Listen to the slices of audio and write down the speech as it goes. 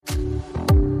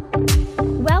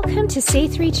to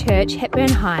C3 Church,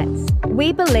 Hepburn Heights.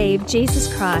 We believe Jesus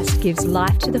Christ gives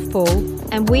life to the full,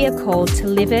 and we are called to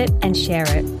live it and share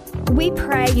it. We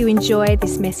pray you enjoy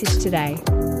this message today.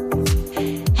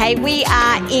 Hey, we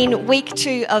are in week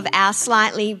 2 of our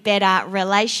Slightly Better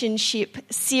Relationship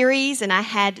series, and I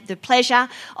had the pleasure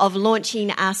of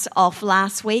launching us off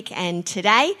last week, and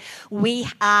today we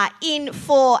are in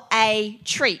for a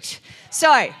treat.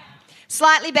 So,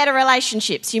 Slightly Better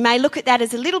Relationships. You may look at that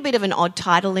as a little bit of an odd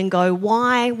title and go,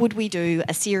 why would we do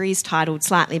a series titled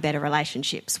Slightly Better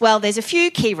Relationships? Well, there's a few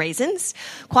key reasons,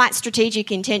 quite strategic,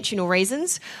 intentional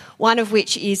reasons, one of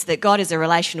which is that God is a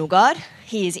relational God.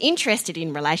 He is interested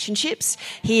in relationships.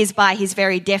 He is by his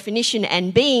very definition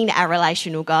and being a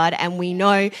relational God, and we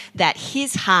know that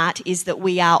his heart is that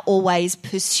we are always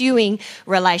pursuing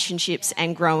relationships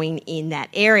and growing in that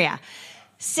area.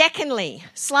 Secondly,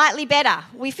 slightly better.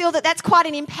 We feel that that's quite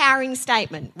an empowering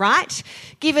statement, right?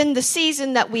 Given the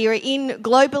season that we are in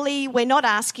globally, we're not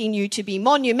asking you to be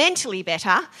monumentally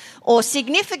better or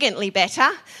significantly better,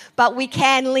 but we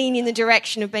can lean in the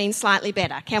direction of being slightly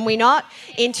better, can we not?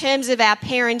 In terms of our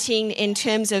parenting, in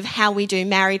terms of how we do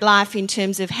married life, in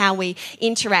terms of how we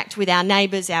interact with our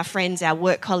neighbours, our friends, our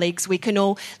work colleagues, we can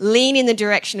all lean in the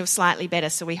direction of slightly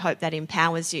better, so we hope that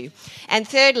empowers you. And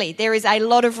thirdly, there is a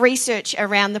lot of research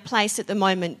around the place at the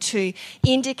moment to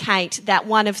indicate that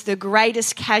one of the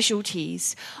greatest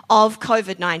casualties of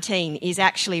COVID-19 is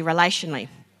actually relationally.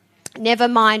 Never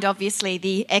mind, obviously,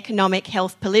 the economic,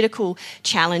 health, political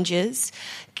challenges.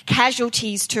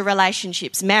 Casualties to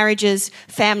relationships, marriages,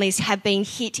 families have been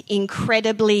hit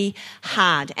incredibly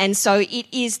hard. And so it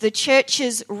is the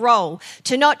church's role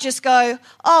to not just go,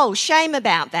 oh, shame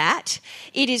about that.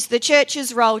 It is the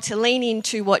church's role to lean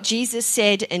into what Jesus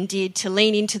said and did, to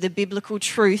lean into the biblical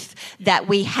truth that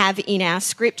we have in our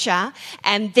scripture,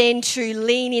 and then to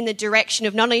lean in the direction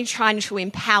of not only trying to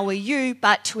empower you,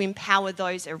 but to empower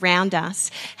those around us,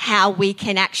 how we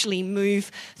can actually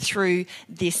move through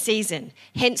this season.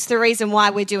 Hence the reason why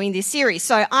we're doing this series.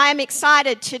 So I am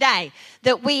excited today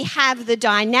that we have the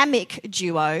dynamic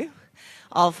duo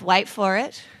of, wait for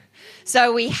it,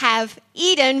 so we have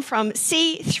Eden from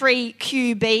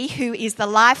C3QB, who is the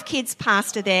Life Kids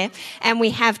pastor there, and we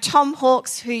have Tom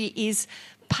Hawkes, who is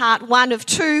part 1 of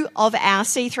 2 of our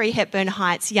C3 Hepburn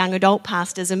Heights young adult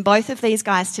pastors, and both of these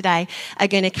guys today are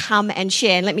going to come and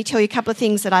share. And let me tell you a couple of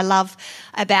things that I love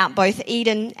about both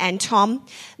Eden and Tom,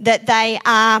 that they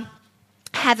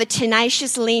have a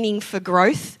tenacious leaning for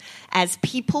growth as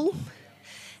people,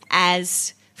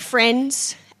 as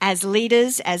friends, as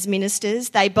leaders, as ministers.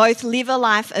 They both live a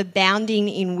life abounding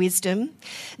in wisdom.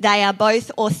 They are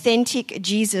both authentic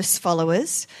Jesus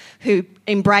followers who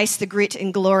embrace the grit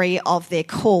and glory of their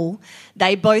call.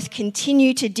 They both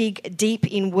continue to dig deep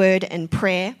in word and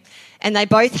prayer, and they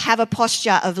both have a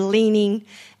posture of leaning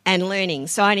and learning.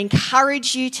 So I'd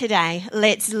encourage you today,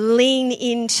 let's lean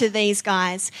into these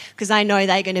guys, because I know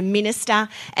they're going to minister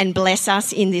and bless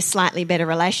us in this slightly better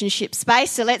relationship space.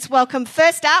 So let's welcome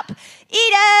first up,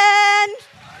 Eden.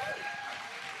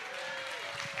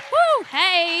 Woo!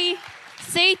 Hey,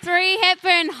 C3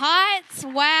 Hepburn Heights.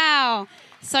 Wow.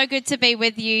 So good to be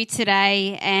with you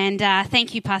today. And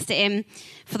thank you, Pastor M,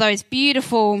 for those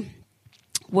beautiful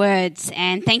words,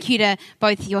 and thank you to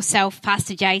both yourself,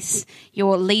 Pastor Jace,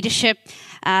 your leadership.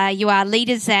 You are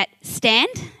leaders that stand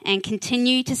and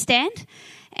continue to stand,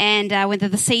 and whether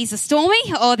the seas are stormy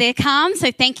or they're calm,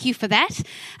 so thank you for that.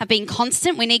 Being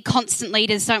constant. We need constant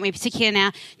leaders, don't we, particularly in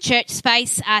our church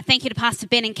space. Thank you to Pastor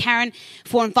Ben and Karen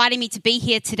for inviting me to be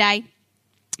here today.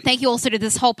 Thank you also to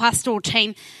this whole pastoral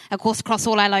team, of course, across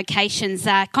all our locations.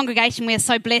 Congregation, we are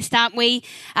so blessed, aren't we,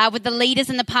 with the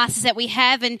leaders and the pastors that we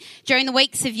have. And during the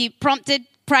weeks, have you prompted,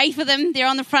 pray for them? They're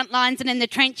on the front lines and in the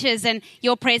trenches, and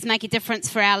your prayers make a difference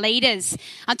for our leaders.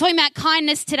 I'm talking about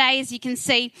kindness today, as you can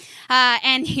see.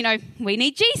 And, you know, we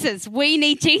need Jesus. We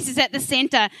need Jesus at the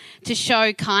centre to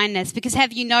show kindness, because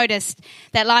have you noticed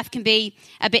that life can be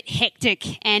a bit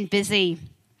hectic and busy?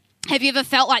 Have you ever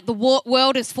felt like the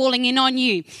world is falling in on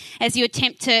you as you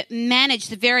attempt to manage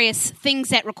the various things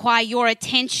that require your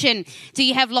attention? Do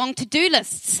you have long to-do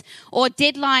lists or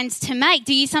deadlines to make?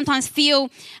 Do you sometimes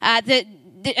feel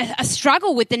a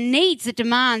struggle with the needs, the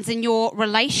demands in your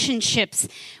relationships?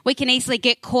 We can easily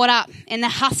get caught up in the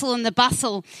hustle and the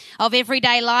bustle of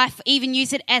everyday life, even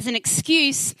use it as an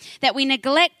excuse that we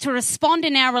neglect to respond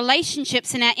in our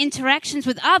relationships and our interactions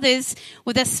with others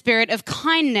with a spirit of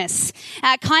kindness.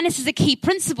 Kindness is a key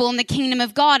principle in the kingdom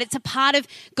of God. It's a part of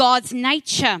God's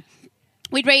nature.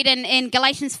 We read in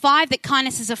Galatians 5 that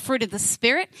kindness is a fruit of the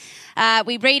Spirit.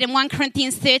 We read in 1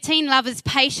 Corinthians 13, love is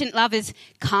patient, love is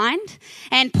kind.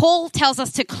 And Paul tells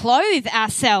us to clothe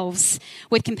ourselves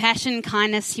with compassion,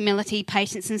 kindness, humility,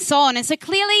 patience, and so on. And so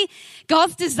clearly,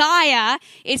 God's desire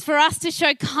is for us to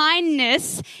show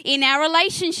kindness in our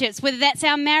relationships, whether that's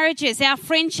our marriages, our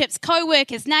friendships,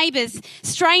 co-workers, neighbours,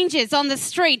 strangers on the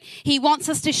street. He wants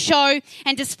us to show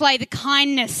and display the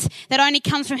kindness that only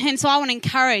comes from Him. So I want to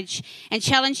encourage and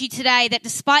challenge you today that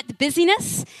despite the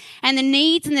busyness and the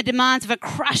needs and the demands of a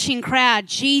crushing crowd,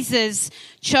 Jesus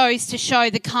chose to show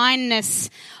the kindness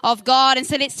of God. And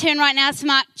so let's turn right now to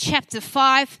Mark chapter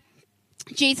 5.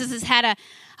 Jesus has had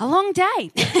a long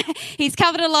day. He's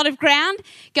covered a lot of ground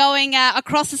going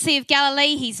across the Sea of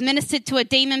Galilee. He's ministered to a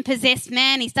demon-possessed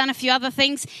man. He's done a few other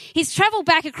things. He's travelled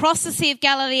back across the Sea of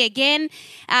Galilee again,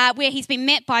 where he's been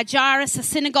met by Jairus, a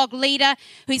synagogue leader,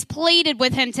 who's pleaded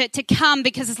with him to come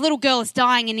because his little girl is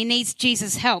dying and he needs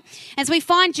Jesus' help. And so we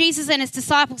find Jesus and his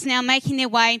disciples now making their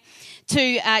way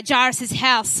to Jairus'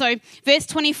 house. So verse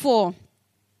 24.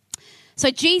 So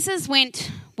Jesus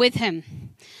went with him.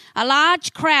 A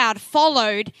large crowd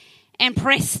followed and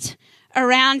pressed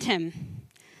around him.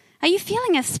 Are you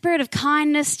feeling a spirit of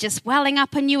kindness just welling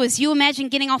up in you as you imagine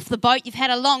getting off the boat? You've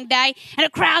had a long day and a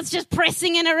crowd's just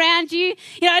pressing in around you.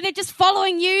 You know, they're just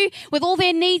following you with all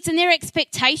their needs and their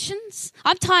expectations.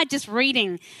 I'm tired just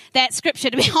reading that scripture,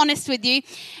 to be honest with you.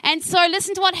 And so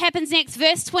listen to what happens next.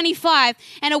 Verse 25.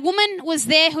 And a woman was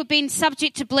there who had been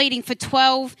subject to bleeding for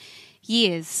 12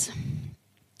 years.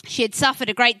 She had suffered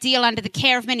a great deal under the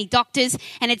care of many doctors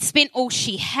and had spent all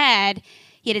she had,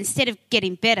 yet instead of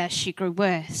getting better, she grew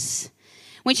worse.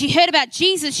 When she heard about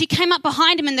Jesus, she came up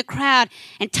behind him in the crowd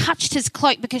and touched his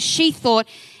cloak because she thought,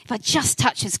 if I just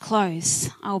touch his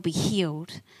clothes, I'll be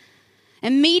healed.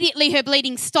 Immediately her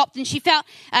bleeding stopped and she felt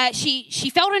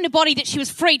in her body that she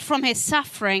was freed from her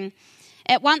suffering.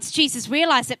 At once Jesus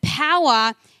realized that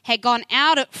power had gone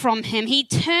out from him. He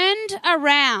turned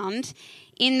around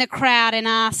in the crowd and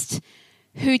asked,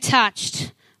 who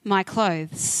touched my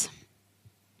clothes?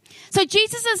 So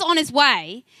Jesus is on his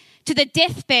way to the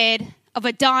deathbed of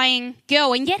a dying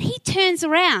girl, and yet he turns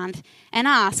around and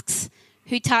asks,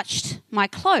 who touched my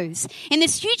clothes? In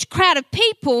this huge crowd of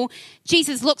people,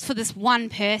 Jesus looks for this one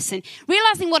person.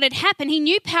 Realizing what had happened, he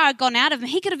knew power had gone out of him.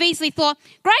 He could have easily thought,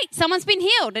 great, someone's been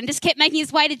healed, and just kept making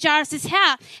his way to Jairus'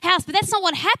 house. But that's not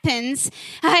what happens.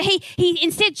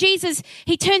 Instead, Jesus,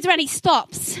 he turns around, he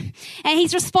stops. And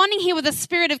he's responding here with a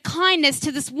spirit of kindness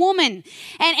to this woman.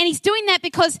 And he's doing that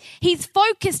because he's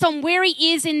focused on where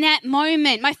he is in that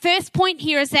moment. My first point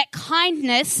here is that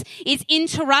kindness is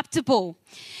interruptible.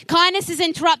 Kindness is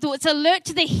interruptible. It's alert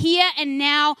to the here and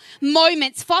now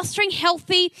moments. Fostering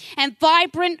healthy and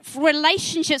vibrant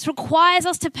relationships requires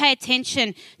us to pay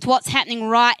attention to what's happening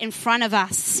right in front of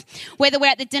us. Whether we're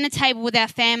at the dinner table with our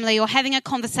family or having a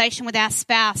conversation with our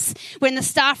spouse, we're in the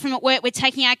staff room at work, we're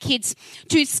taking our kids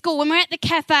to school, when we're at the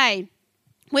cafe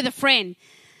with a friend.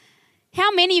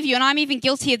 How many of you, and I'm even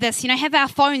guilty of this, have our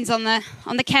phones on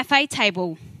the cafe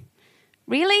table?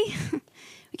 Really?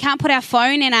 We can't put our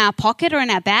phone in our pocket or in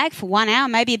our bag for 1 hour,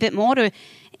 maybe a bit more, to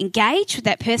engage with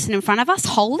that person in front of us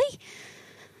wholly.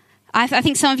 I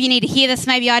think some of you need to hear this.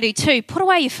 Maybe I do too. Put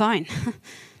away your phone.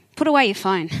 Put away your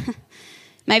phone.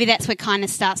 Maybe that's where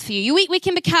kindness starts for you. We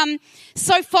can become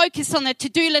so focused on the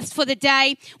to-do list for the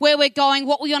day, where we're going,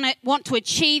 what we want to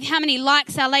achieve, how many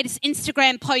likes our latest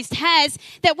Instagram post has,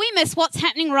 that we miss what's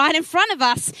happening right in front of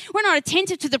us. We're not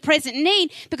attentive to the present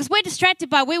need because we're distracted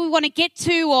by where we want to get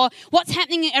to or what's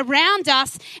happening around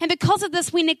us. And because of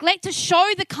this, we neglect to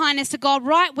show the kindness of God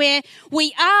right where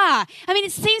we are. I mean,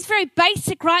 it seems very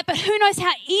basic, right? But who knows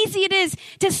how easy it is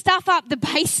to stuff up the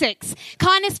basics.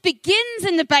 Kindness begins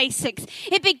in the basics.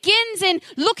 It begins in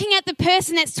looking at the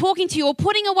person that's talking to you, or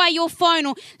putting away your phone,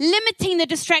 or limiting the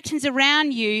distractions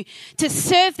around you to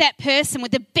serve that person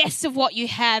with the best of what you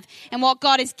have and what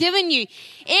God has given you.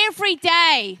 Every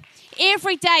day,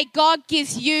 God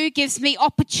gives me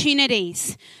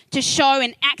opportunities to show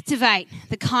and activate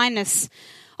the kindness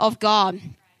of God.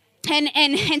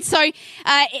 And so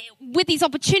with these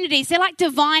opportunities, they're like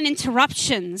divine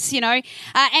interruptions, and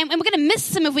we're going to miss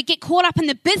them if we get caught up in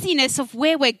the busyness of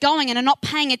where we're going and are not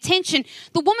paying attention.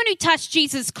 The woman who touched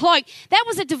Jesus' cloak, that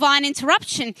was a divine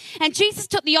interruption. And Jesus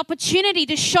took the opportunity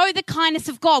to show the kindness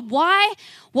of God. Why?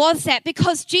 was that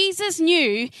because Jesus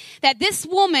knew that this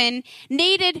woman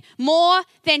needed more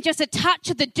than just a touch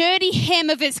of the dirty hem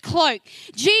of his cloak.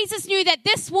 Jesus knew that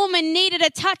this woman needed a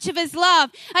touch of his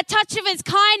love, a touch of his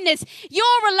kindness. Your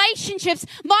relationships,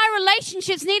 my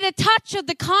relationships need a touch of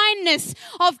the kindness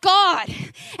of God.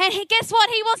 And guess what?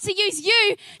 He wants to use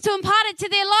you to impart it to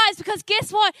their lives, because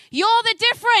guess what? You're the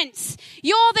difference.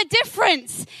 You're the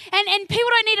difference. And people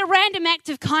don't need a random act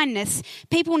of kindness.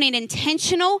 People need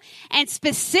intentional and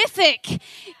specific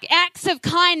acts of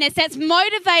kindness that's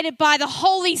motivated by the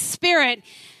Holy Spirit,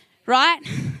 right?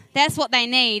 That's what they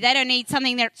need. They don't need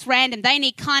something that's random. They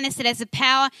need kindness that has the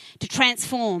power to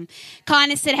transform.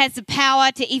 Kindness that has the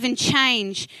power to even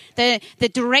change the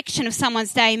direction of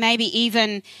someone's day, maybe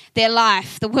even their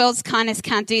life. The world's kindness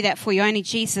can't do that for you. Only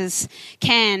Jesus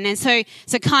can. And so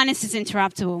kindness is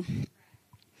interruptible.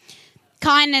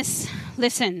 Kindness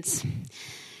listens.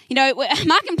 You know,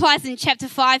 Mark implies in chapter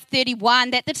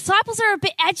 5:31 that the disciples are a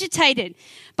bit agitated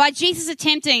by Jesus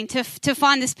attempting to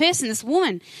find this person, this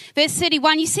woman. Verse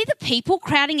 31, you see the people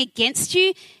crowding against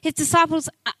you, his disciples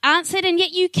answered, and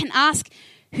yet you can ask,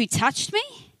 who touched me?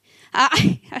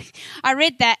 I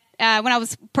read that when I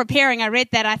was preparing, I read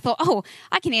that. I thought, oh,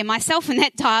 I can hear myself in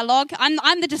that dialogue.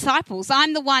 I'm the disciples.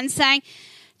 I'm the one saying,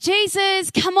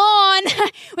 Jesus, come on.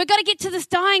 We've got to get to this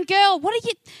dying girl.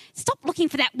 Stop looking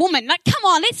for that woman. Like, come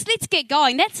on, let's get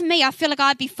going. That's me. I feel like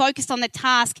I'd be focused on the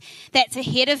task that's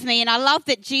ahead of me. And I love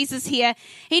that Jesus here,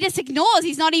 he just ignores.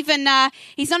 He's not even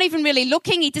really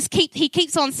looking. He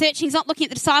keeps on searching. He's not looking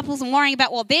at the disciples and worrying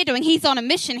about what they're doing. He's on a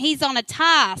mission. He's on a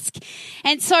task.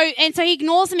 And so he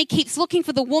ignores them. He keeps looking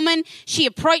for the woman. She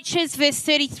approaches, verse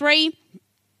 33,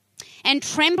 and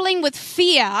trembling with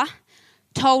fear,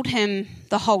 told him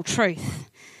the whole truth.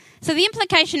 So the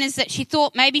implication is that she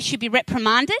thought maybe she'd be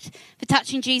reprimanded for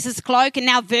touching Jesus' cloak, and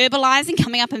now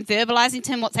coming up and verbalizing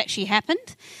to him what's actually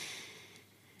happened.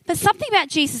 But something about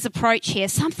Jesus' approach here,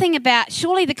 something about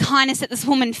surely the kindness that this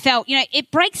woman felt,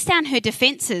 it breaks down her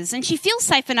defenses, and she feels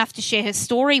safe enough to share her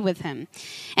story with him.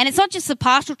 And it's not just the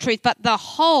partial truth, but the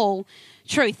whole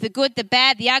truth, the good, the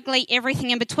bad, the ugly, everything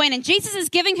in between. And Jesus is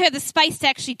giving her the space to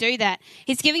actually do that.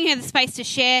 He's giving her the space to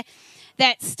share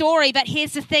that story. But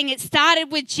here's the thing, it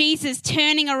started with Jesus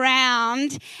turning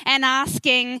around and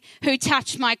asking, who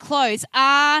touched my clothes?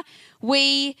 Are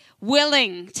we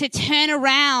willing to turn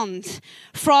around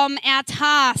from our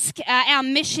task, our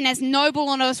mission, as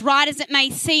noble and as right as it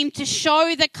may seem, to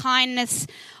show the kindness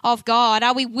of God?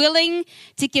 Are we willing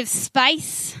to give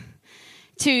space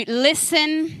to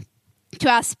listen to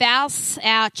our spouse,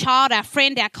 our child, our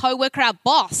friend, our co-worker, our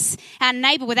boss, our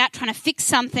neighbor, without trying to fix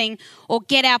something or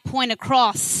get our point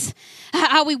across?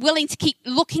 Are we willing to keep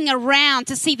looking around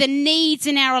to see the needs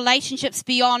in our relationships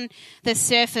beyond the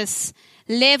surface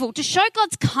level? To show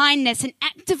God's kindness and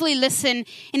actively listen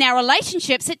in our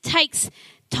relationships, it takes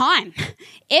time,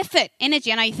 effort, energy.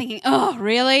 I know you're thinking, oh,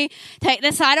 really? Take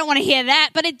this? I don't want to hear that.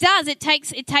 But it does. It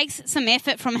takes some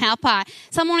effort from our part.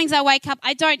 Some mornings I wake up,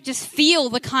 I don't just feel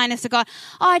the kindness of God.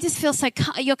 Oh, I just feel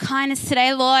your kindness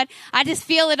today, Lord. I just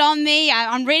feel it on me.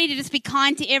 I'm ready to just be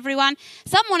kind to everyone.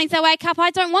 Some mornings I wake up, I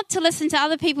don't want to listen to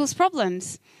other people's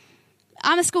problems.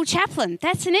 I'm a school chaplain.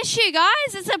 That's an issue,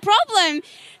 guys. It's a problem.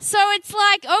 So it's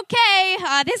like, okay,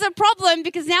 there's a problem,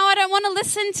 because now I don't want to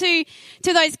listen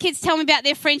to those kids tell me about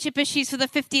their friendship issues for the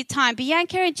 50th time.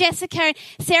 Bianca and Jessica and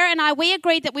Sarah and I, we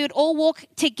agreed that we would all walk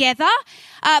together.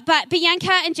 But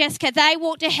Bianca and Jessica, they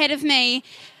walked ahead of me.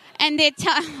 And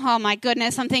oh my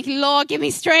goodness, I'm thinking, Lord, give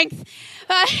me strength.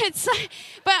 But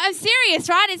I'm serious,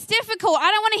 right? It's difficult.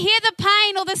 I don't want to hear the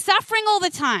pain or the suffering all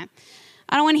the time.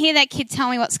 I don't want to hear that kid tell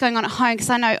me what's going on at home, because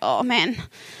I know, oh man,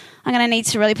 I'm going to need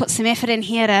to really put some effort in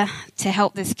here to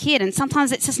help this kid. And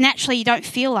sometimes it's just naturally you don't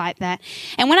feel like that.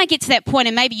 And when I get to that point,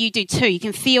 and maybe you do too, you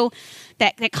can feel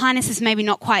that kindness is maybe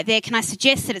not quite there. Can I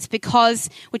suggest that it's because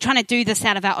we're trying to do this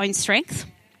out of our own strength,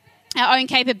 our own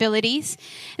capabilities?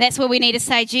 And that's where we need to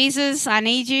say, Jesus, I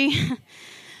need you.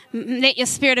 Let your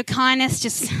spirit of kindness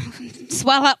just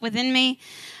swell up within me,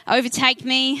 overtake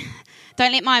me.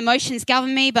 Don't let my emotions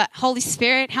govern me, but Holy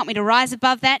Spirit, help me to rise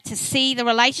above that, to see the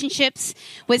relationships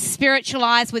with spiritual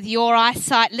eyes, with your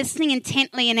eyesight. Listening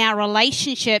intently in our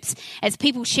relationships as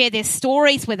people share their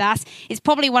stories with us is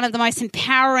probably one of the most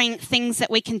empowering things that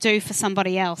we can do for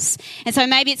somebody else. And so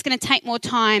maybe it's going to take more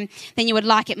time than you would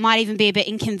like. It might even be a bit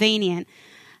inconvenient.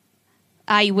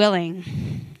 Are you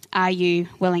willing? Are you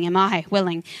willing? Am I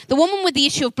willing? The woman with the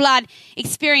issue of blood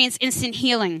experienced instant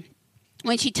healing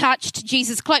when she touched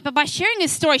Jesus' cloak. But by sharing her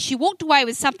story, she walked away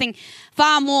with something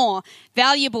far more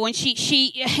valuable. And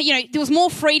she there was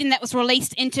more freedom that was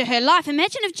released into her life.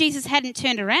 Imagine if Jesus hadn't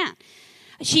turned around.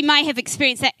 she may have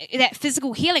experienced that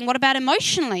physical healing. What about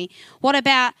emotionally? What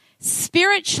about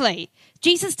spiritually?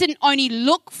 Jesus didn't only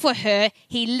look for her,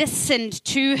 he listened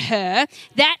to her.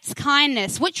 That's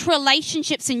kindness. Which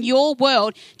relationships in your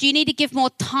world do you need to give more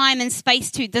time and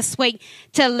space to this week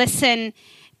to listen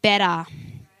better?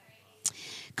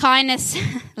 Kindness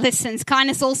listens.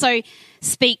 Kindness also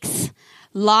speaks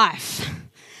life.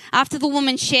 After the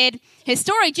woman shared her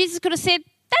story, Jesus could have said,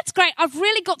 that's great, I've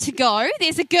really got to go.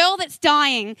 There's a girl that's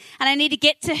dying and I need to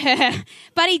get to her.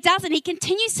 But he doesn't. He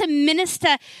continues to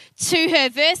minister to her.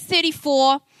 Verse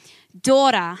 34,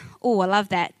 daughter, oh, I love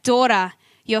that. Daughter,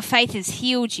 your faith has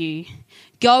healed you.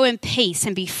 Go in peace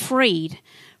and be freed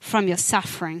from your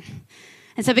suffering.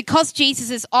 And so because Jesus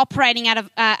is operating out of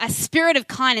a spirit of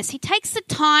kindness, he takes the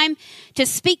time to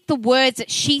speak the words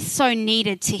that she so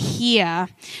needed to hear.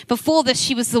 Before this,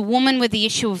 she was the woman with the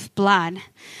issue of blood.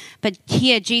 But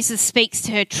here, Jesus speaks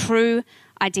to her true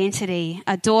identity,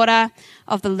 a daughter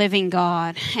of the living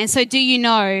God. And so do you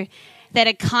know that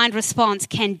a kind response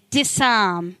can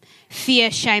disarm fear,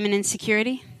 shame, and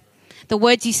insecurity? The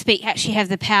words you speak actually have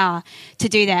the power to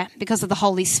do that because of the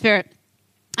Holy Spirit.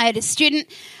 I had a student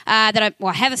I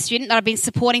have a student that I've been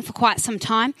supporting for quite some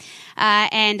time,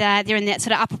 and they're in that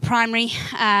sort of upper primary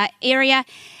area,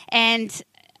 and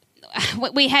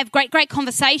we have great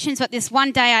conversations. But this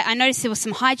one day, I noticed there were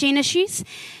some hygiene issues,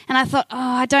 and I thought,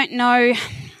 I don't know.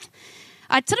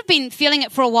 I'd sort of been feeling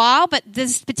it for a while, but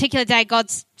this particular day,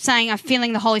 God's saying, I'm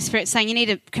feeling the Holy Spirit saying, you need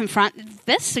to confront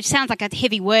this, which sounds like a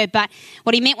heavy word, but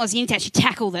what he meant was you need to actually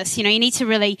tackle this. You need to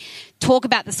really talk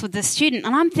about this with the student.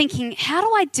 And I'm thinking, how do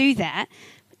I do that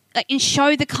and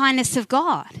show the kindness of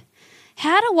God?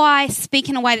 How do I speak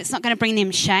in a way that's not going to bring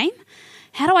them shame?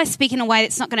 How do I speak in a way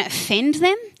that's not going to offend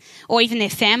them or even their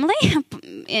family,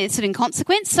 sort of in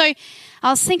consequence? So I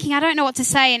was thinking, I don't know what to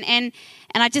say, and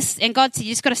God said,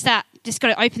 you just got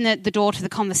to open the door to the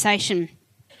conversation.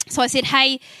 So I said,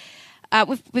 hey,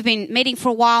 we've been meeting for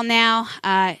a while now.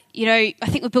 I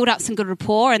think we've built up some good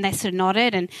rapport, and they sort of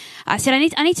nodded. And I said,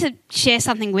 I need to share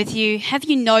something with you. Have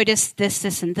you noticed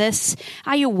this, and this?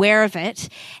 Are you aware of it?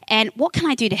 And what can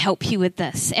I do to help you with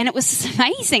this? And it was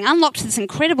amazing. Unlocked this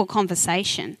incredible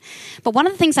conversation. But one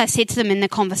of the things I said to them in the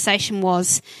conversation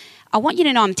was, I want you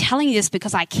to know I'm telling you this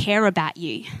because I care about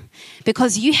you,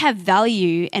 because you have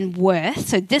value and worth.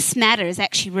 So this matter is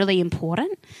actually really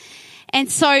important. And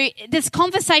so this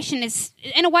conversation is,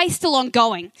 in a way, still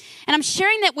ongoing. And I'm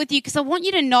sharing that with you because I want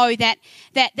you to know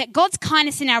that God's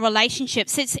kindness in our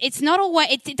relationships, it's not always,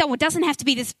 it doesn't have to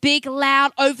be this big,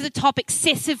 loud, over-the-top,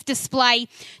 excessive display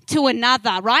to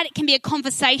another, right? It can be a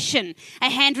conversation, a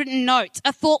handwritten note,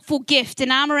 a thoughtful gift,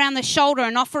 an arm around the shoulder,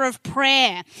 an offer of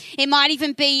prayer. It might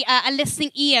even be a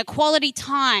listening ear, quality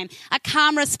time, a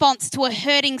calm response to a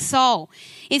hurting soul.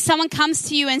 If someone comes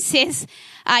to you and says,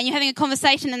 you're having a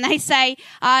conversation and they say,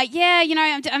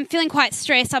 I'm feeling quite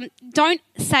stressed. Don't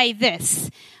say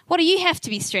this. What do you have to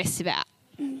be stressed about?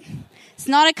 It's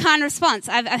not a kind response.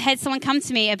 I've had someone come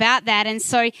to me about that, and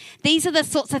so these are the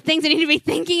sorts of things I need to be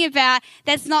thinking about.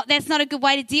 That's not a good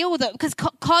way to deal with it, because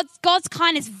God's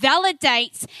kindness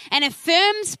validates and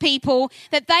affirms people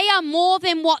that they are more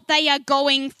than what they are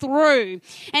going through,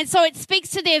 and so it speaks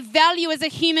to their value as a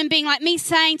human being. Like me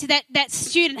saying to that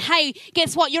student, "Hey,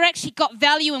 guess what? You're actually got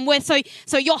value and worth.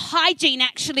 So your hygiene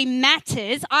actually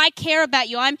matters. I care about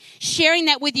you. I'm sharing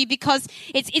that with you because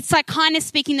it's like kindness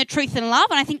speaking the truth in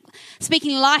love, and I think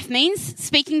speaking life means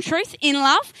speaking truth in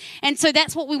love. And so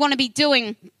that's what we want to be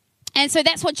doing. And so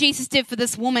that's what Jesus did for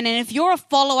this woman. And if you're a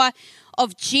follower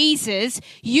of Jesus,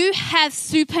 you have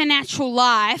supernatural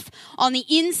life on the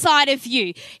inside of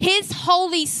you. His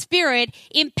Holy Spirit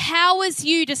empowers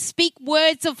you to speak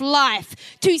words of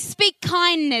life, to speak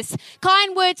kindness.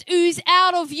 Kind words ooze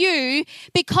out of you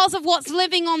because of what's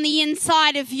living on the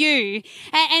inside of you.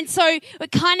 And so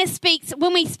it kind of speaks,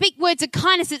 when we speak words of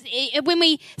kindness, when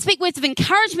we speak words of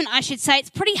encouragement, I should say, it's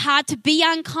pretty hard to be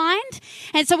unkind.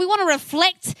 And so we want to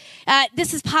reflect,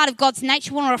 this is part of God's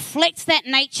nature, we want to reflect that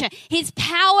nature. His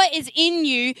power is in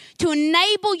you to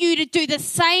enable you to do the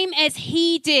same as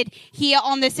he did here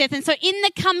on this earth. And so in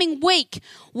the coming week,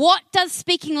 what does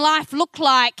speaking life look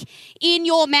like in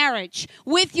your marriage,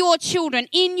 with your children,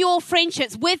 in your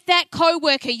friendships, with that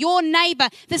co-worker, your neighbor,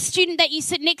 the student that you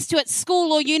sit next to at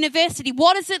school or university?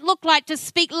 What does it look like to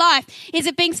speak life? Is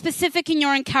it being specific in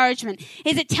your encouragement?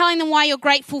 Is it telling them why you're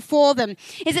grateful for them?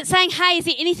 Is it saying, hey, is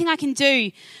there anything I can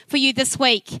do for you this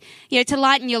week, to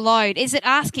lighten your load? Is it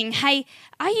asking, hey,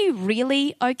 are you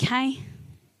really okay?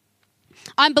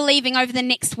 I'm believing over the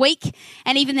next week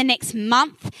and even the next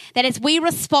month that as we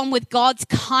respond with God's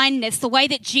kindness, the way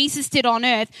that Jesus did on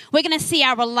earth, we're going to see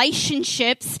our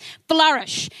relationships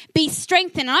flourish, be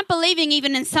strengthened. And I'm believing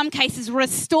even in some cases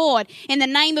restored in the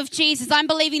name of Jesus. I'm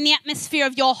believing the atmosphere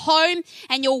of your home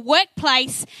and your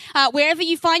workplace, wherever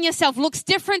you find yourself, looks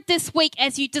different this week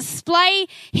as you display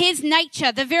His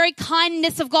nature, the very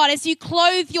kindness of God, as you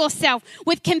clothe yourself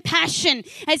with compassion,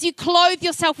 as you clothe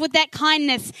yourself with that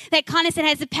kindness that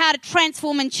has the power to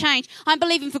transform and change. I'm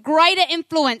believing for greater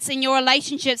influence in your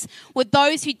relationships with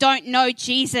those who don't know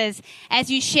Jesus as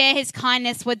you share His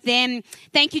kindness with them.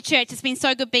 Thank you, church. It's been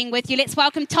so good being with you. Let's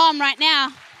welcome Tom right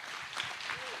now.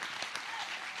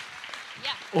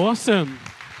 Awesome.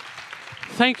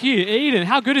 Thank you, Eden.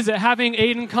 How good is it having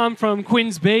Eden come from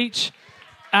Quinns Beach?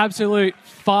 Absolute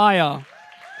fire.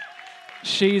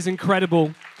 She is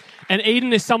incredible. And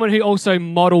Eden is someone who also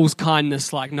models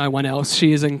kindness like no one else.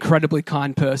 She is an incredibly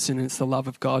kind person, and it's the love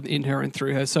of God in her and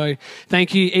through her. So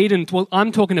thank you, Eden. Well,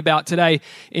 I'm talking about today,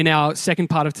 in our second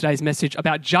part of today's message,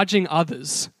 about judging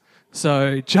others.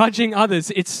 So judging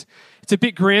others, it's a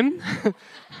bit grim.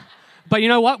 But you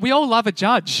know what? We all love a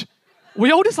judge. We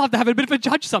all just love to have a bit of a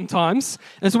judge sometimes.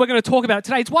 And so we're going to talk about it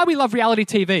today. It's why we love reality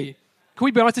TV. Can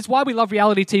we be honest? It's why we love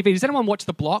reality TV. Does anyone watch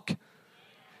The Block?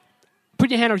 Put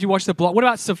your hand up if you watch The Block. What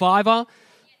about Survivor?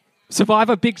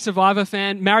 Survivor, big Survivor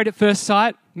fan. Married at First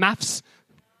Sight, Maths.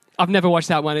 I've never watched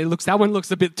that one. That one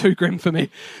looks a bit too grim for me.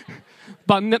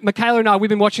 But Michaela and I, we've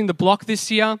been watching The Block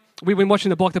this year. We've been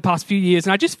watching The Block the past few years,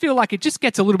 and I just feel like it just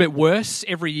gets a little bit worse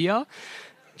every year.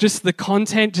 Just the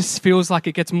content just feels like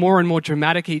it gets more and more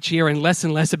dramatic each year and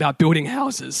less about building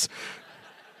houses.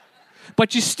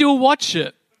 But you still watch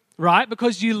it, right?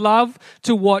 Because you love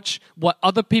to watch what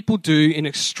other people do in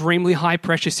extremely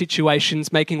high-pressure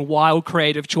situations, making wild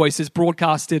creative choices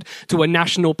broadcasted to a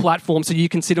national platform so you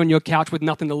can sit on your couch with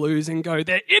nothing to lose and go,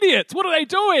 they're idiots. What are they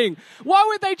doing? Why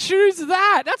would they choose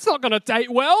that? That's not going to date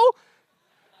well.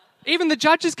 Even the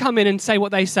judges come in and say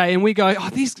what they say, and we go,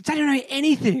 they don't know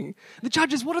anything. The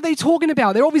judges, what are they talking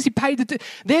about? They're obviously paid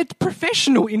they're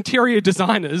professional interior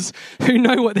designers who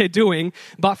know what they're doing.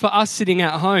 But for us sitting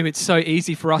at home, it's so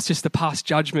easy for us just to pass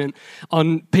judgment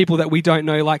on people that we don't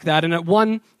know like that. And at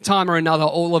one time or another,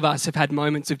 all of us have had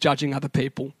moments of judging other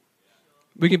people.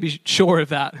 We can be sure of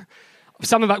that.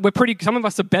 Some of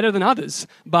us are better than others,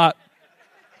 but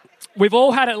we've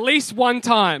all had at least one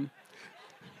time.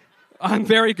 I'm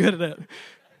very good at it.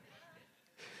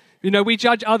 You know, we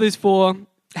judge others for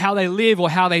how they live or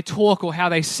how they talk or how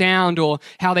they sound or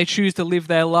how they choose to live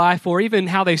their life or even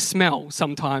how they smell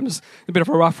sometimes. A bit of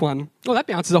a rough one. Oh, that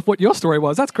bounces off what your story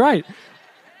was. That's great.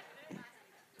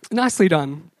 Nicely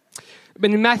done. But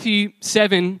in Matthew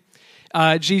 7,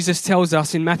 Jesus tells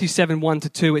us in Matthew 7,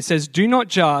 1-2, it says, "Do not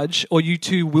judge, or you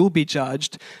too will be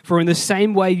judged. For in the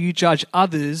same way you judge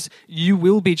others, you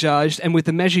will be judged, and with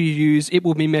the measure you use, it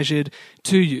will be measured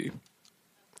to you."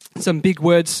 Some big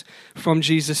words from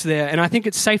Jesus there. And I think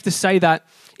it's safe to say that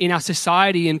in our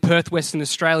society in Perth, Western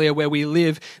Australia, where we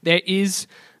live, there is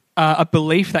a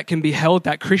belief that can be held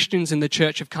that Christians in the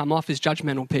church have come off as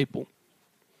judgmental people.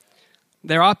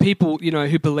 There are people,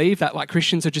 who believe that like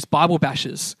Christians are just Bible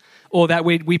bashers, or that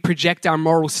we project our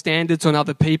moral standards on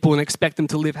other people and expect them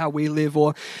to live how we live,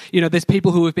 or, there's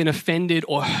people who have been offended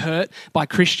or hurt by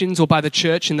Christians or by the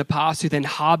church in the past who then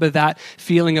harbor that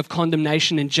feeling of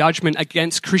condemnation and judgment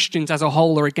against Christians as a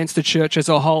whole or against the church as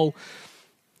a whole.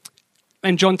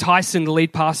 And John Tyson, the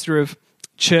lead pastor of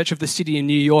Church of the City in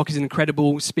New York, is an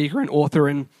incredible speaker and author,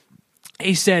 and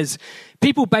he says,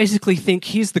 people basically think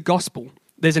here's the gospel.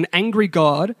 There's an angry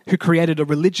God who created a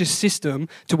religious system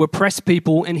to oppress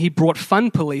people, and he brought fun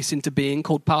police into being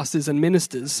called pastors and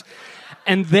ministers.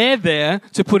 And they're there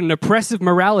to put an oppressive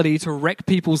morality to wreck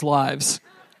people's lives.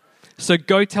 So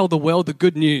go tell the world the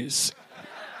good news.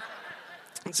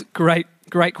 It's a great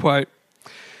quote.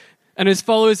 And as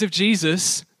followers of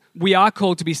Jesus, we are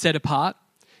called to be set apart.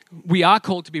 We are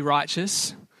called to be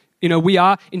righteous. We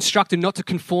are instructed not to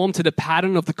conform to the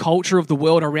pattern of the culture of the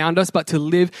world around us, but to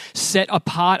live set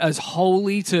apart as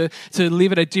holy, to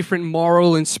live at a different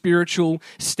moral and spiritual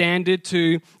standard,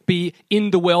 to be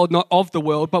in the world, not of the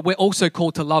world, but we're also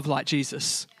called to love like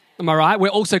Jesus. Am I right? We're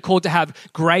also called to have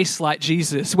grace like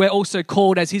Jesus. We're also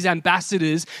called as his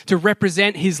ambassadors to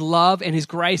represent his love and his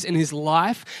grace and his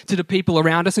life to the people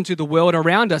around us and to the world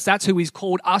around us. That's who he's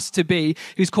called us to be,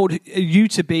 who's called you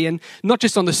to be, and not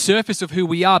just on the surface of who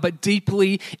we are, but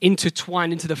deeply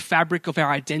intertwined into the fabric of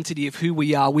our identity of who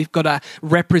we are. We've got to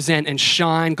represent and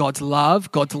shine God's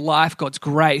love, God's life, God's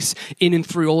grace in and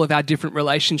through all of our different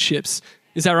relationships.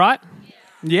 Is that right?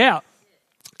 Yeah.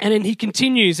 And then he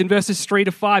continues in verses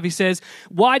 3-5. He says,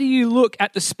 why do you look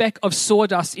at the speck of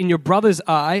sawdust in your brother's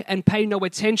eye and pay no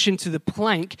attention to the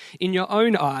plank in your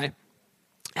own eye?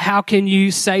 How can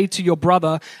you say to your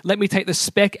brother, let me take the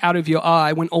speck out of your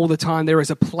eye, when all the time there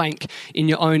is a plank in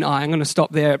your own eye? I'm going to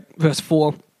stop there, verse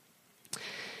 4.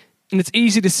 And it's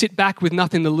easy to sit back with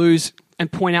nothing to lose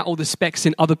and point out all the specks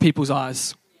in other people's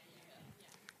eyes.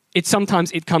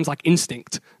 Sometimes it comes like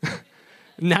instinct,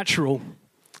 natural.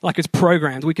 Like it's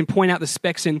programmed. We can point out the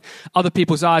specks in other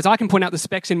people's eyes. I can point out the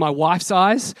specks in my wife's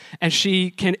eyes, and she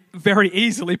can very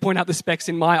easily point out the specks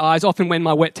in my eyes, often when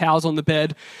my wet towel's on the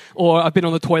bed, or I've been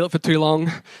on the toilet for too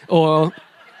long, or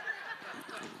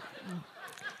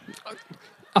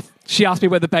she asked me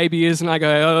where the baby is, and I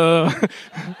go,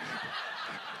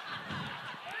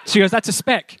 She goes, that's a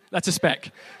speck. That's a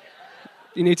speck.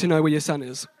 You need to know where your son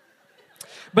is.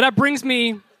 But that brings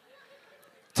me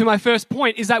to my first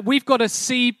point, is that we've got to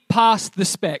see past the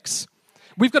specks.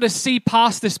 We've got to see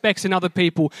past the specks in other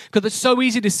people, because it's so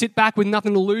easy to sit back with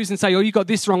nothing to lose and say, oh, you got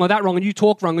this wrong or that wrong, and you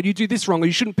talk wrong, or you do this wrong, or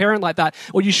you shouldn't parent like that,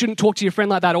 or you shouldn't talk to your friend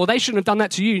like that, or they shouldn't have done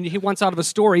that to you, and you hear one side of a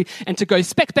story, and to go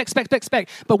speck, speck, speck, speck, speck.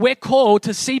 But we're called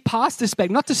to see past the speck,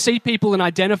 not to see people and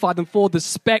identify them for the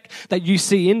speck that you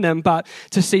see in them, but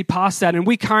to see past that. And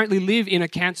we currently live in a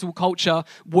cancel culture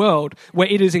world where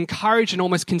it is encouraged and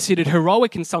almost considered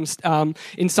heroic in some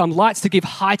lights to give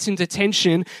heightened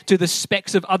attention to the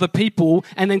specks of other people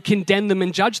and then condemn them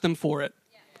and judge them for it.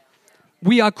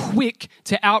 We are quick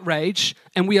to outrage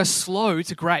and we are slow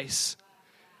to grace.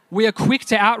 We are quick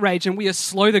to outrage and we are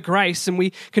slow to grace, and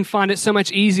we can find it so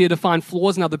much easier to find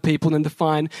flaws in other people than to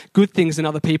find good things in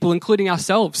other people, including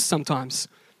ourselves sometimes.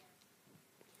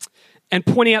 And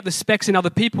pointing out the specks in other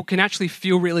people can actually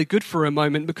feel really good for a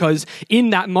moment, because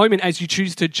in that moment, as you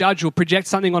choose to judge or project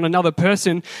something on another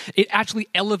person, it actually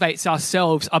elevates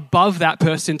ourselves above that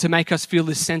person to make us feel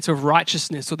this sense of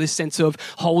righteousness or this sense of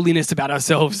holiness about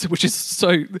ourselves, which is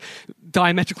so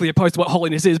diametrically opposed to what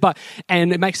holiness is.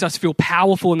 And it makes us feel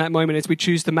powerful in that moment as we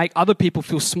choose to make other people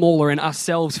feel smaller and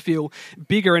ourselves feel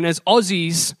bigger. And as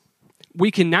Aussies,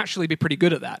 we can naturally be pretty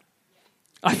good at that.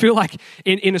 I feel like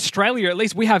in Australia, at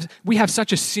least, we have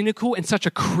such a cynical and such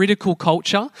a critical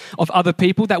culture of other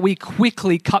people that we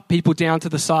quickly cut people down to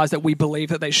the size that we believe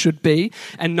that they should be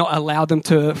and not allow them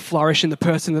to flourish in the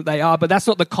person that they are. But that's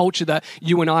not the culture that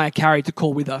you and I are carried to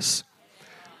call with us.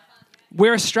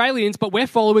 We're Australians, but we're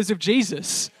followers of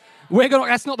Jesus.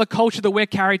 That's not the culture that we're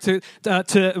carried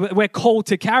we're called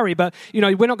to carry. But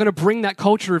we're not going to bring that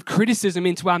culture of criticism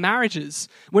into our marriages.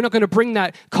 We're not going to bring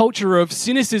that culture of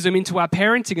cynicism into our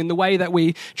parenting and the way that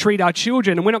we treat our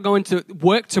children. And we're not going to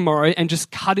work tomorrow and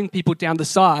just cutting people down to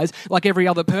size like every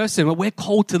other person. But we're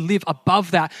called to live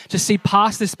above that, to see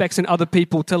past the specks in other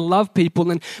people, to love people,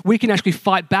 and we can actually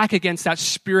fight back against that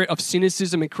spirit of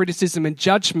cynicism and criticism and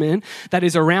judgment that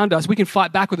is around us. We can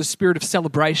fight back with a spirit of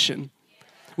celebration,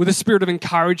 with a spirit of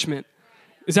encouragement.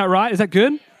 Is that right? Is that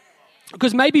good?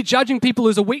 Because maybe judging people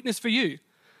is a weakness for you.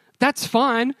 That's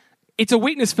fine. It's a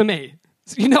weakness for me.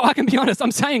 I can be honest.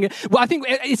 I'm saying it. Well, I think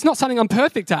it's not something I'm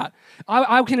perfect at.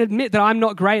 I can admit that I'm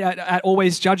not great at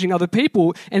always judging other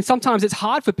people. And sometimes it's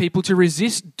hard for people to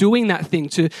resist doing that thing,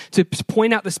 to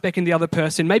point out the speck in the other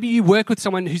person. Maybe you work with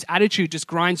someone whose attitude just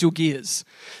grinds your gears.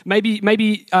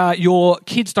 Maybe your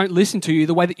kids don't listen to you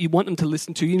the way that you want them to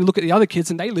listen to you. You look at the other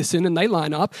kids and they listen and they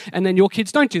line up, and then your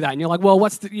kids don't do that. And you're like, well,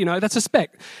 that's a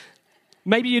speck.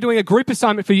 Maybe you're doing a group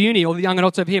assignment for uni, or the young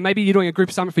adults over here, maybe you're doing a group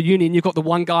assignment for uni and you've got the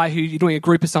one guy who you're doing a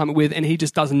group assignment with and he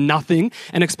just does nothing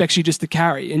and expects you just to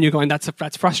carry. And you're going, that's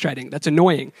frustrating, that's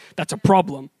annoying, that's a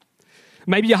problem.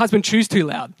 Maybe your husband chews too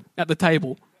loud at the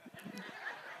table.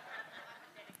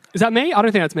 Is that me? I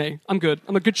don't think that's me. I'm good.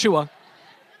 I'm a good chewer.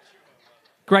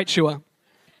 Great chewer.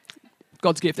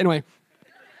 God's gift. Anyway.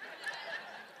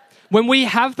 When we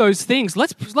have those things,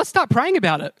 let's start praying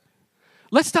about it.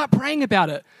 Let's start praying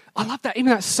about it. I love that.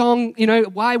 Even that song,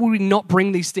 why would we not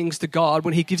bring these things to God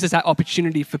when he gives us that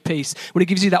opportunity for peace, when he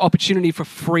gives you that opportunity for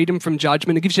freedom from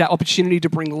judgment, it gives you that opportunity to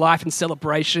bring life and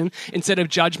celebration instead of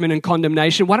judgment and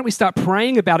condemnation. Why don't we start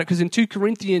praying about it? Because in 2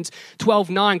 Corinthians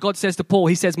 12:9, God says to Paul,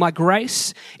 he says, my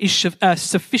grace is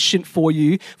sufficient for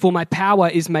you, for my power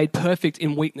is made perfect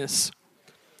in weakness.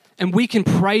 And we can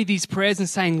pray these prayers and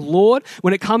saying, Lord,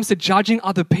 when it comes to judging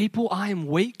other people, I am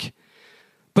weak,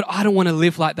 but I don't want to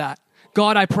live like that.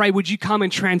 God, I pray, would you come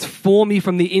and transform me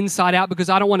from the inside out, because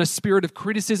I don't want a spirit of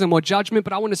criticism or judgment,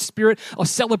 but I want a spirit of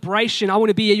celebration. I want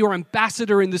to be your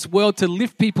ambassador in this world to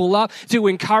lift people up, to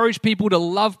encourage people, to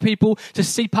love people, to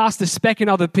see past the speck in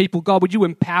other people. God, would you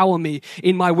empower me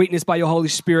in my weakness by your Holy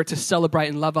Spirit to celebrate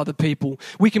and love other people?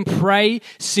 We can pray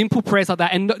simple prayers like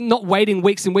that and not waiting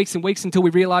weeks and weeks and weeks until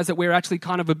we realize that we're actually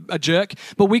kind of a jerk,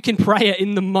 but we can pray it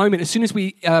in the moment. As soon as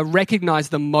we recognize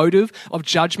the motive of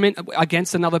judgment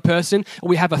against another person, or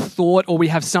we have a thought, or we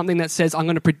have something that says,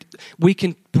 we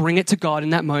can bring it to God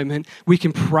in that moment. We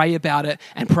can pray about it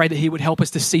and pray that he would help us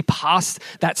to see past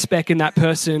that speck in that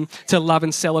person, to love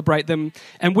and celebrate them.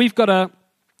 And we've got to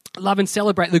love and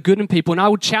celebrate the good in people. And I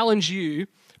would challenge you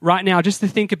right now just to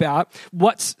think about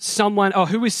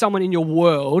who is someone in your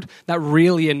world that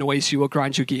really annoys you or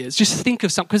grinds your gears. Just think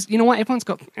of something, because you know what? Everyone's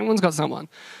got someone.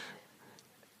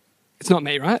 It's not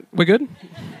me, right? We're good?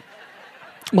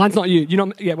 Mine's not you.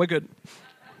 Yeah, we're good.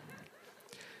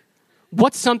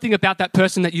 What's something about that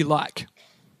person that you like?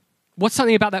 What's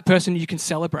something about that person you can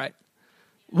celebrate?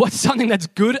 What's something that's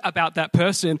good about that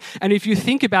person? And if you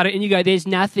think about it and you go, there's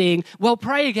nothing, well,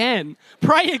 pray again.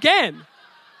 Pray again.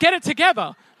 Get it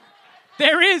together.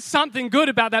 There is something good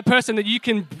about that person that you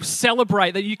can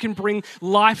celebrate, that you can bring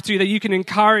life to, that you can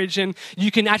encourage, and you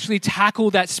can actually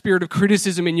tackle that spirit of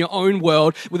criticism in your own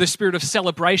world with a spirit of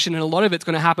celebration. And a lot of it's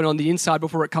going to happen on the inside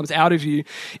before it comes out of you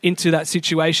into that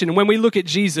situation. And when we look at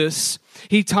Jesus,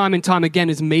 he time and time again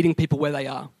is meeting people where they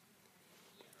are.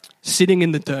 Sitting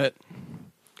in the dirt,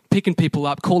 picking people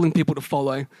up, calling people to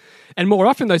follow. And more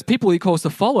often, those people he calls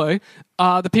to follow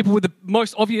are the people with the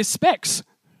most obvious specks.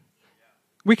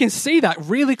 We can see that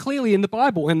really clearly in the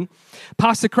Bible. And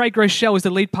Pastor Craig Groeschel is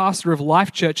the lead pastor of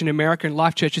Life Church in America. And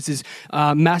Life Church is this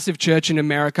massive church in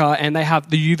America. And they have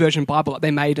the YouVersion Bible app.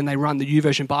 They made and they run the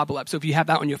YouVersion Bible app. So if you have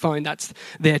that on your phone, that's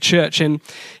their church. And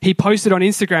he posted on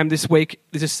Instagram this week,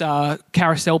 there's this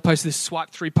carousel post, this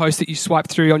swipe through post that you swipe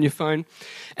through on your phone.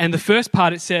 And the first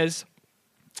part, it says,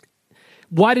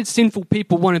 why did sinful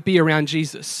people want to be around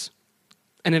Jesus?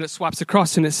 And then it swipes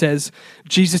across and it says,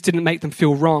 Jesus didn't make them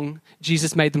feel wrong.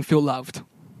 Jesus made them feel loved.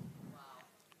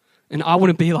 And I want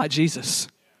to be like Jesus.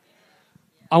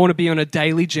 I want to be on a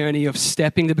daily journey of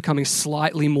stepping to becoming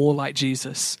slightly more like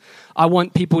Jesus. I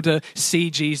want people to see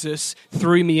Jesus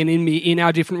through me and in me in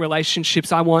our different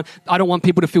relationships. I don't want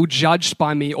people to feel judged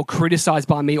by me or criticized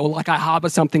by me or like I harbor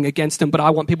something against them, but I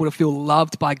want people to feel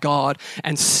loved by God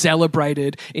and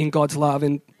celebrated in God's love.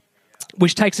 And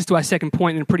which takes us to our second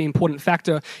point, and a pretty important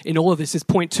factor in all of this is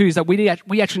point 2, is that we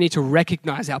actually need to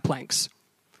recognize our planks.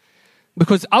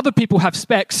 Because other people have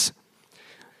specks,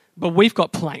 but we've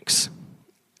got planks.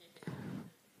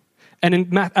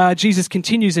 And Jesus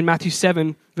continues in Matthew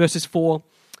 7, verses 4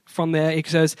 from there. He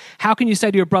says, how can you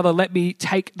say to your brother, let me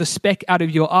take the speck out of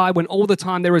your eye, when all the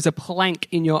time there is a plank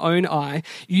in your own eye?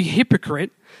 You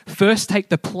hypocrite. First take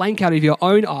the plank out of your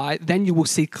own eye, then you will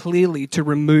see clearly to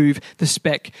remove the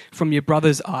speck from your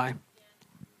brother's eye.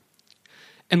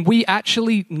 And we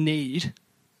actually need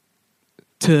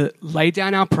to lay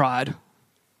down our pride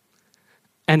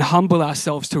and humble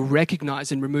ourselves to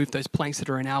recognize and remove those planks that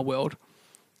are in our world.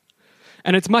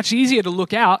 And it's much easier to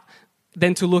look out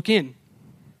than to look in.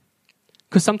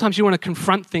 Because sometimes you want to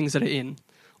confront things that are in.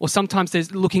 Or sometimes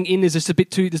looking in is just a bit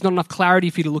there's not enough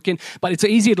clarity for you to look in. But it's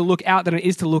easier to look out than it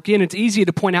is to look in. It's easier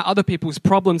to point out other people's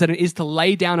problems than it is to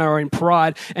lay down our own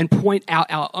pride and point out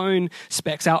our own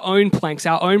specks, our own planks,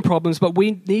 our own problems. But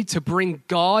we need to bring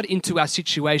God into our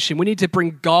situation. We need to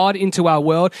bring God into our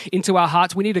world, into our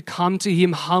hearts. We need to come to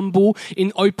him humble,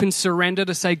 in open surrender,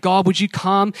 to say, God, would you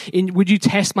come in? Would you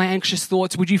test my anxious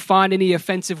thoughts? Would you find any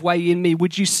offensive way in me?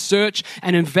 Would you search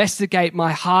and investigate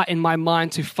my heart and my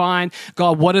mind to find,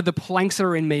 God, what are the planks that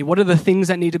are in me? What are the things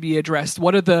that need to be addressed?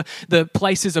 What are the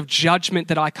places of judgment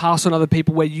that I cast on other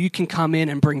people where you can come in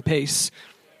and bring peace?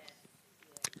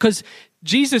 Because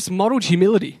Jesus modeled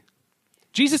humility.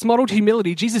 Jesus modeled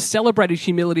humility. Jesus celebrated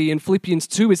humility. In Philippians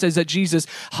 2, it says that Jesus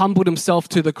humbled himself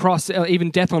to the cross, even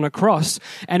death on a cross.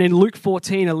 And in Luke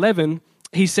 14:11,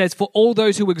 he says, for all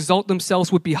those who exalt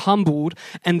themselves would be humbled,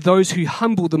 and those who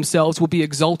humble themselves will be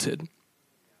exalted.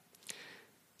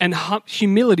 And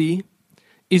humility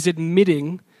is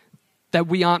admitting that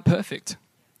we aren't perfect.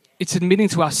 It's admitting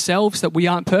to ourselves that we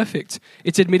aren't perfect.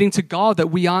 It's admitting to God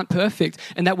that we aren't perfect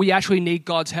and that we actually need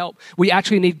God's help. We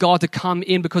actually need God to come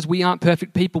in because we aren't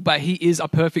perfect people, but he is a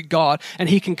perfect God, and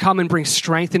he can come and bring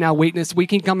strength in our weakness. We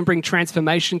can come and bring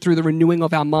transformation through the renewing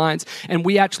of our minds, and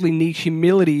we actually need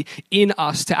humility in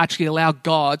us to actually allow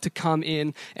God to come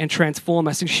in and transform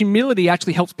us. And humility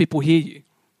actually helps people hear you.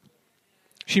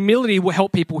 Humility will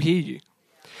help people hear you.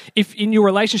 If in your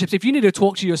relationships, if you need to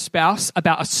talk to your spouse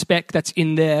about a speck that's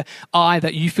in their eye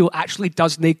that you feel actually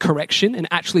does need correction and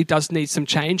actually does need some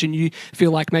change, and you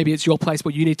feel like maybe it's your place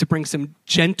where you need to bring some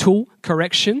gentle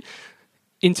correction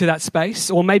into that space,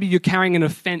 or maybe you're carrying an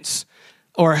offense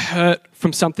or a hurt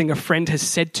from something a friend has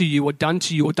said to you or done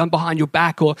behind your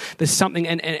back, or there's something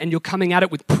and you're coming at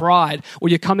it with pride, or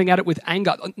you're coming at it with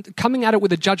anger. Coming at it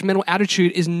with a judgmental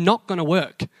attitude is not going to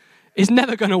work. It's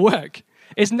never going to work.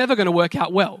 It's never going to work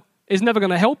out well. It's never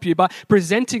going to help you. But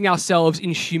presenting ourselves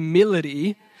in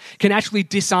humility can actually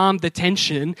disarm the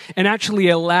tension and actually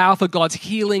allow for God's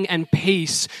healing and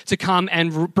peace to come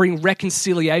and bring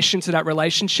reconciliation to that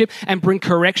relationship and bring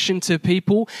correction to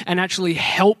people and actually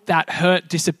help that hurt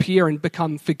disappear and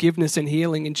become forgiveness and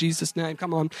healing in Jesus' name.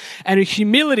 Come on. And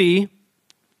humility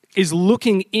is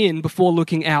looking in before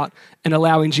looking out and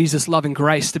allowing Jesus' love and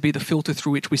grace to be the filter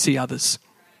through which we see others.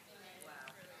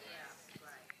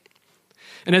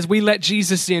 And as we let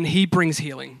Jesus in, he brings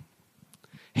healing.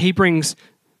 He brings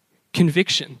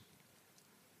conviction.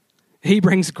 He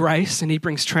brings grace and he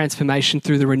brings transformation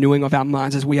through the renewing of our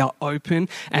minds as we are open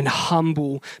and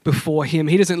humble before him.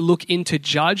 He doesn't look in to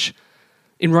judge.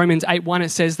 In Romans 8:1, it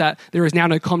says that there is now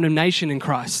no condemnation in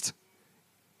Christ.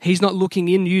 He's not looking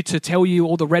in you to tell you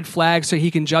all the red flags so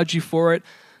he can judge you for it.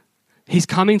 He's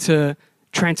coming to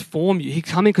transform you. He's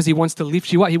coming because he wants to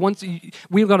lift you up.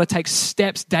 We've got to take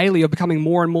steps daily of becoming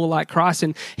more and more like Christ,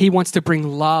 and he wants to bring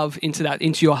love into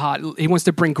your heart. He wants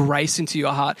to bring grace into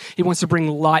your heart. He wants to bring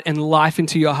light and life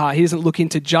into your heart. He doesn't look in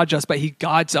to judge us, but he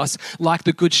guides us like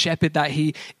the good shepherd that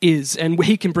he is, and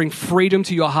he can bring freedom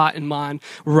to your heart and mind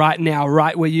right now,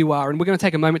 right where you are. And we're going to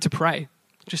take a moment to pray,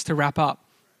 just to wrap up.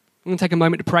 I'm going to take a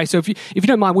moment to pray. So if you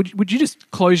don't mind, would you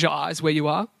just close your eyes where you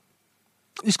are?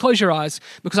 Just close your eyes,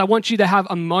 because I want you to have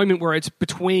a moment where it's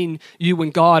between you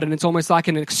and God, and it's almost like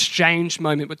an exchange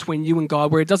moment between you and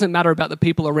God, where it doesn't matter about the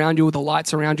people around you or the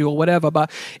lights around you or whatever,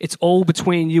 but it's all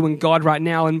between you and God right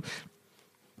now. And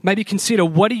maybe consider,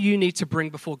 what do you need to bring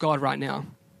before God right now?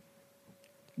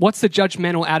 What's the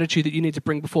judgmental attitude that you need to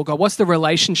bring before God? What's the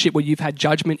relationship where you've had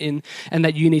judgment in and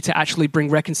that you need to actually bring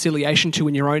reconciliation to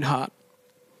in your own heart?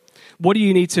 What do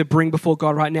you need to bring before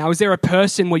God right now? Is there a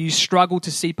person where you struggle to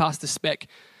see past the speck?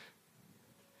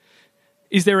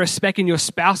 Is there a speck in your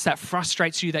spouse that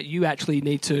frustrates you that you actually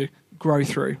need to grow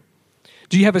through?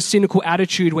 Do you have a cynical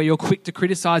attitude where you're quick to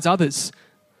criticize others?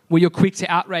 Where you're quick to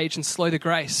outrage and slow to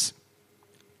grace?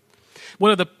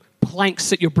 What are the planks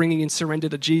that you're bringing in surrender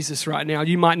to Jesus right now?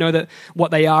 You might know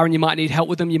what they are and you might need help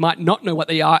with them. You might not know what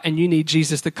they are and you need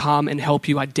Jesus to come and help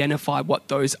you identify what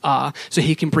those are so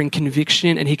he can bring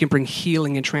conviction and he can bring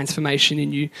healing and transformation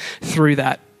in you through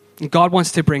that. And God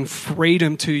wants to bring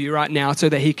freedom to you right now so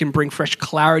that he can bring fresh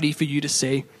clarity for you to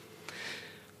see.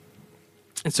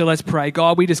 And so let's pray.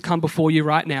 God, we just come before you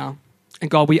right now.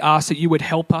 And God, we ask that you would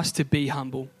help us to be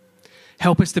humble.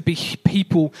 Help us to be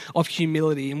people of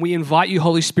humility. And we invite you,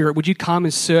 Holy Spirit, would you come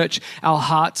and search our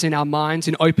hearts and our minds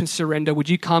in open surrender? Would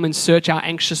you come and search our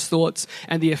anxious thoughts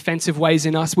and the offensive ways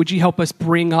in us? Would you help us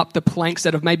bring up the planks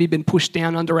that have maybe been pushed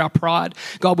down under our pride?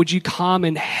 God, would you come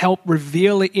and help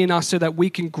reveal it in us so that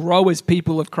we can grow as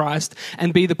people of Christ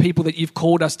and be the people that you've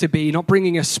called us to be, not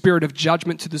bringing a spirit of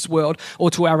judgment to this world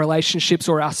or to our relationships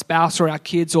or our spouse or our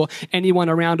kids or anyone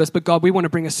around us. But God, we want to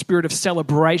bring a spirit of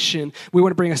celebration. We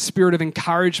want to bring a spirit of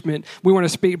encouragement. We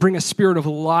want to bring a spirit of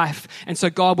life. And so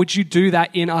God, would you do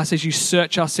that in us as you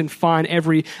search us and find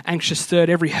every anxious thought,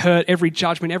 every hurt, every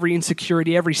judgment, every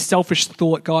insecurity, every selfish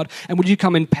thought, God. And would you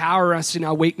come empower us in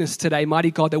our weakness today,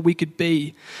 mighty God, that we could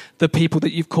be the people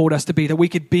that you've called us to be, that we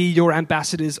could be your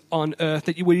ambassadors on earth,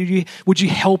 that would you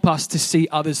help us to see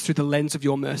others through the lens of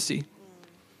your mercy?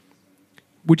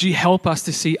 Would you help us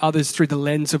to see others through the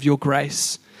lens of your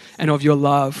grace and of your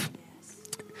love?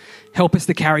 Help us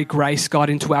to carry grace, God,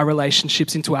 into our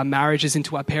relationships, into our marriages,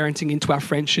 into our parenting, into our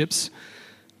friendships.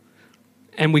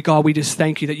 And God, we just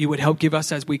thank you that you would help give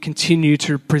us as we continue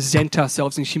to present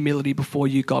ourselves in humility before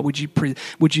you, God.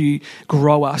 Would you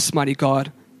grow us, mighty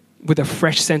God, with a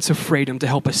fresh sense of freedom to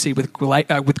help us see with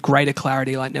greater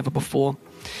clarity like never before.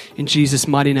 In Jesus'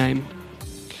 mighty name,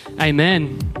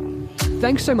 amen.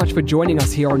 Thanks so much for joining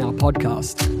us here on our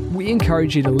podcast. We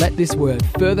encourage you to let this word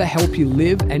further help you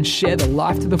live and share the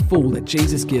life to the full that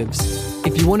Jesus gives.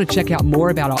 If you want to check out more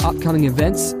about our upcoming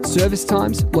events, service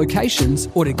times, locations,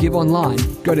 or to give online,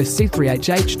 go to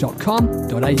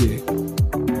c3hh.com.au.